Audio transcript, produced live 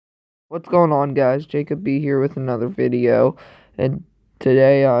What's going on, guys? Jacob B here with another video, and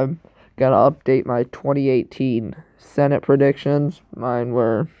today I'm gonna update my 2018 Senate predictions. Mine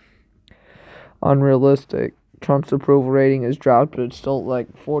were unrealistic. Trump's approval rating has dropped, but it's still like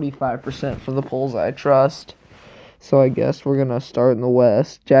 45% from the polls I trust. So I guess we're gonna start in the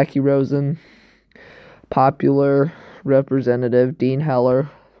West. Jackie Rosen, popular representative. Dean Heller,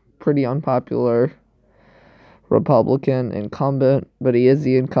 pretty unpopular Republican incumbent, but he is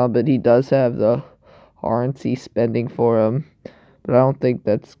the incumbent. He does have the RNC spending for him, but I don't think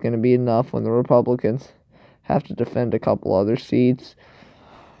that's going to be enough when the Republicans have to defend a couple other seats.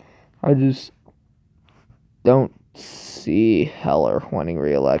 I just don't see Heller winning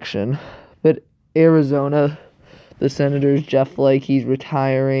re-election. But Arizona, the Senators, Jeff Flake, he's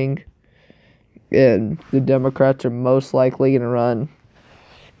retiring, and the Democrats are most likely going to run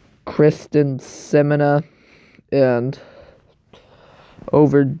Kristen Sinema and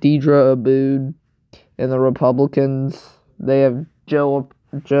over Deidre Aboud. And the Republicans, they have Joe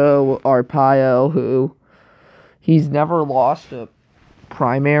Arpaio, who he's never lost a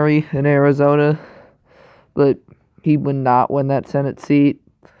primary in Arizona, but he would not win that Senate seat.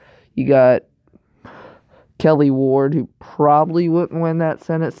 You got Kelly Ward, who probably wouldn't win that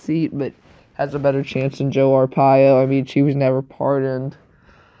Senate seat, but has a better chance than Joe Arpaio. I mean, she was never pardoned.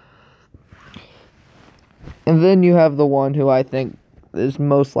 And then you have the one who I think is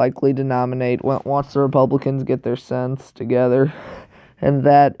most likely to nominate once the Republicans get their sense together, and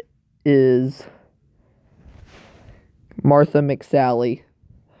that is Martha McSally,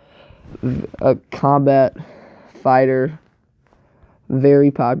 a combat fighter,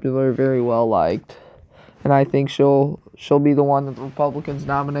 very popular, very well liked, and I think she'll be the one that the Republicans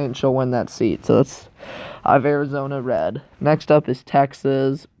nominate, and she'll win that seat. So I have Arizona red. Next up is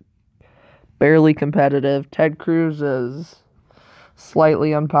Texas. Barely competitive. Ted Cruz is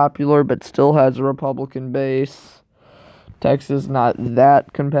slightly unpopular, but still has a Republican base. Texas not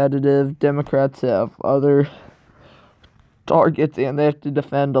that competitive. Democrats have other targets, and they have to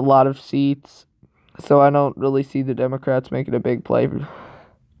defend a lot of seats. So I don't really see the Democrats making a big play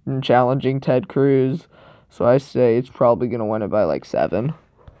in challenging Ted Cruz. So I say it's probably going to win it by like 7.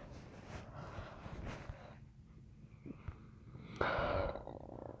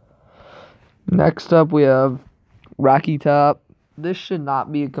 Next up, we have Rocky Top. This should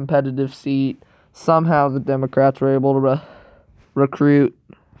not be a competitive seat. Somehow the Democrats were able to recruit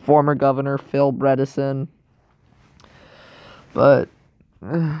former Governor Phil Bredesen. But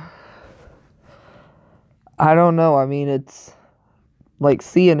I don't know. I mean, it's like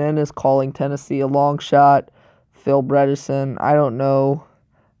CNN is calling Tennessee a long shot. Phil Bredesen, I don't know.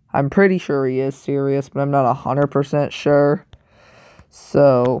 I'm pretty sure he is serious, but I'm not 100% sure.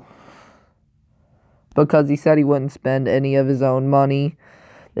 So because he said he wouldn't spend any of his own money,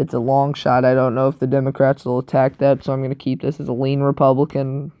 it's a long shot. I don't know if the Democrats will attack that, so I'm going to keep this as a lean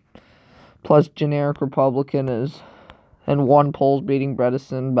Republican. Plus, generic Republican and one poll's beating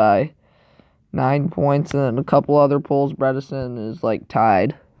Bredesen by 9 points, and a couple other polls, Bredesen is like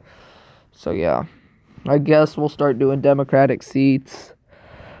tied. So yeah, I guess we'll start doing Democratic seats.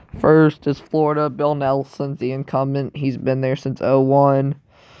 First is Florida. Bill Nelson's the incumbent. He's been there since 2001.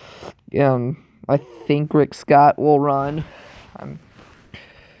 I think Rick Scott will run. But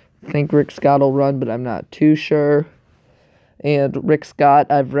I'm not too sure. And Rick Scott,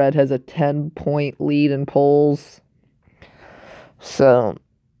 I've read, has a 10-point lead in polls. So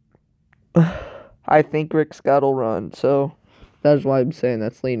I think Rick Scott will run. So that's why I'm saying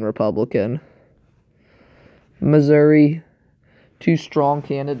that's lean Republican. Missouri, 2 strong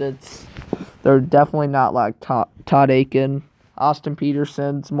candidates. They're definitely not like Todd Aiken. Austin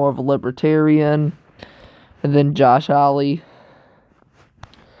Peterson's more of a libertarian. And then Josh Hawley.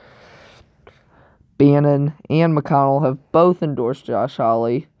 Bannon and McConnell have both endorsed Josh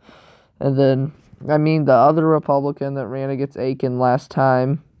Hawley. And then, the other Republican that ran against Aiken last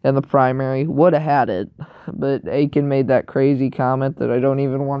time in the primary would have had it. But Aiken made that crazy comment that I don't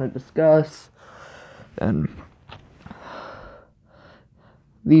even want to discuss. And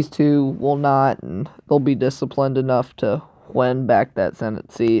these two will not, and they'll be disciplined enough to win back that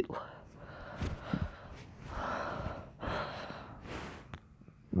Senate seat.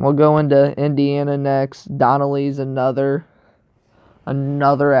 We'll go into Indiana next. Donnelly's another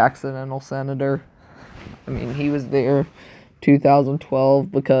accidental senator. I mean, he was there 2012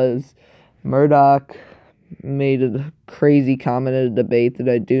 because Murdoch made a crazy comment at a debate that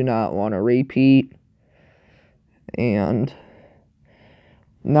I do not want to repeat. And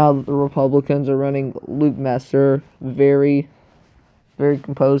now the Republicans are running Luke Messer, very, very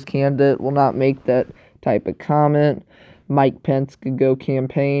composed candidate, will not make that type of comment. Mike Pence could go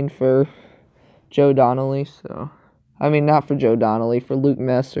campaign for Joe Donnelly. So, I mean, not for Joe Donnelly, for Luke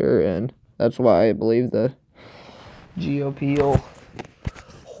Messer, and that's why I believe the GOP will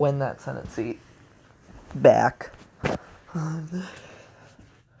win that Senate seat back.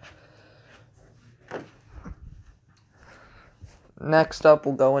 Next up,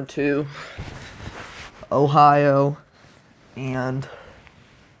 we'll go into Ohio, and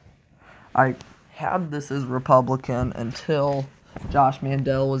I had this as Republican until Josh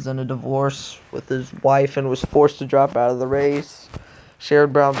Mandel was in a divorce with his wife and was forced to drop out of the race.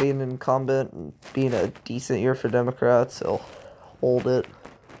 Sherrod Brown being an incumbent and being a decent year for Democrats, he'll hold it.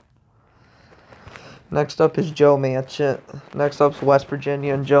 Next up is Joe Manchin. Next up is West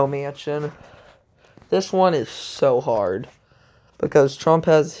Virginia and Joe Manchin. This one is so hard because Trump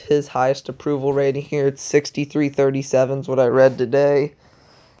has his highest approval rating here. It's 63-37 is what I read today.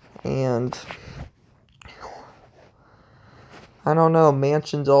 And I don't know,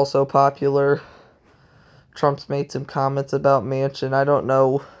 Manchin's also popular. Trump's made some comments about Manchin. I don't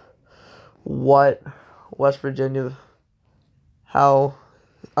know what West Virginia, who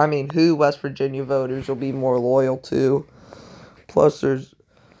West Virginia voters will be more loyal to. Plus, there's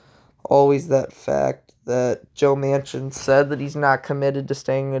always that fact that Joe Manchin said that he's not committed to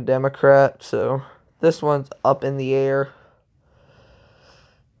staying a Democrat, so this one's up in the air.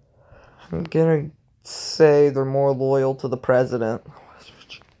 I'm gonna say they're more loyal to the president.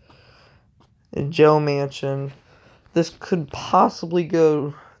 And Joe Manchin, this could possibly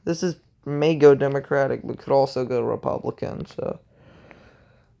go, may go Democratic, but could also go Republican, so.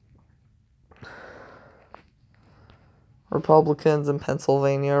 Republicans in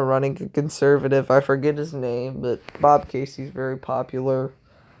Pennsylvania are running a conservative. I forget his name, but Bob Casey's very popular.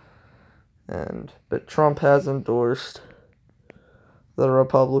 But Trump has endorsed the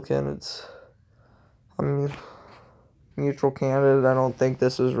Republican. Neutral candidate. I don't think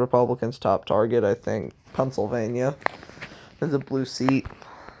this is Republicans' top target. I think Pennsylvania is a blue seat.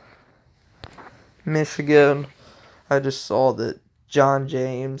 Michigan, I just saw that John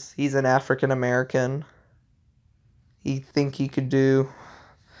James, he's an African American. He could do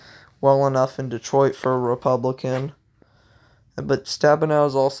well enough in Detroit for a Republican. But Stabenow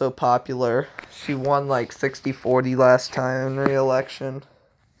is also popular. She won like 60-40 last time in re-election.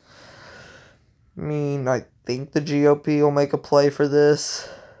 I think the GOP will make a play for this.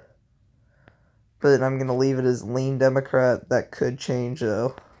 But I'm going to leave it as lean Democrat. That could change,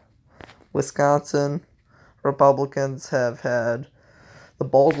 though. Wisconsin, Republicans have had the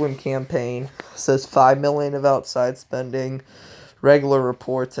Baldwin campaign says $5 million of outside spending. Regular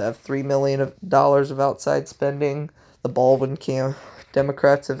reports have $3 million of outside spending. The Baldwin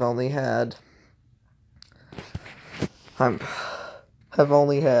Democrats have only had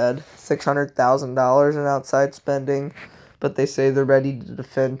 $600,000 in outside spending, but they say they're ready to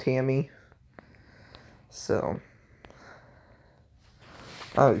defend Tammy. So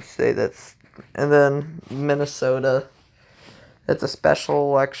I would say that's. And then Minnesota. It's a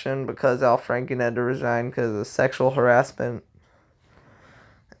special election because Al Franken had to resign because of sexual harassment.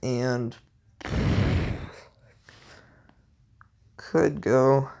 And could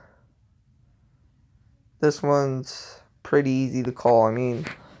go. This one's pretty easy to call.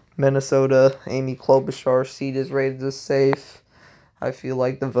 Minnesota, Amy Klobuchar's seat is rated as safe. I feel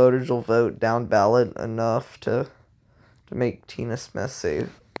like the voters will vote down ballot enough to make Tina Smith's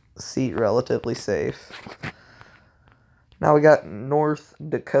seat relatively safe. Now we got North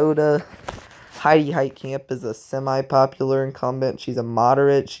Dakota. Heidi Heitkamp is a semi-popular incumbent. She's a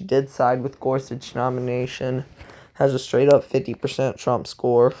moderate. She did side with Gorsuch nomination. Has a straight-up 50% Trump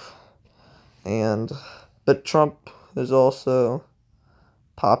score. But Trump is also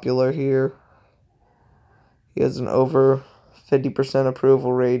popular here. He has an over 50%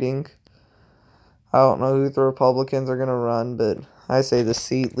 approval rating. I don't know who the Republicans are going to run, but I say the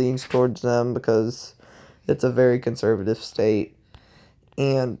seat leans towards them because it's a very conservative state,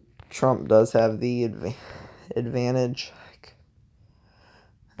 and Trump does have the advantage.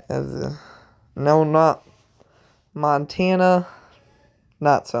 No, not Montana,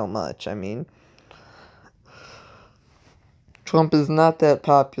 not so much. Trump is not that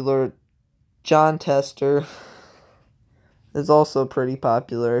popular. John Tester is also pretty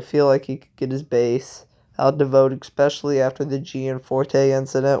popular. I feel like he could get his base out to vote, especially after the Gianforte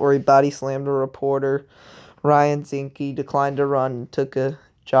incident where he body slammed a reporter. Ryan Zinke declined to run and took a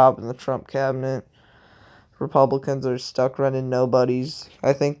job in the Trump cabinet. Republicans are stuck running nobodies.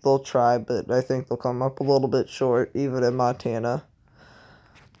 I think they'll try, but I think they'll come up a little bit short, even in Montana.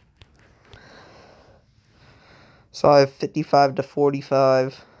 So I have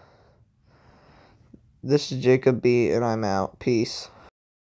 55-45. This is Jacob B, and I'm out. Peace.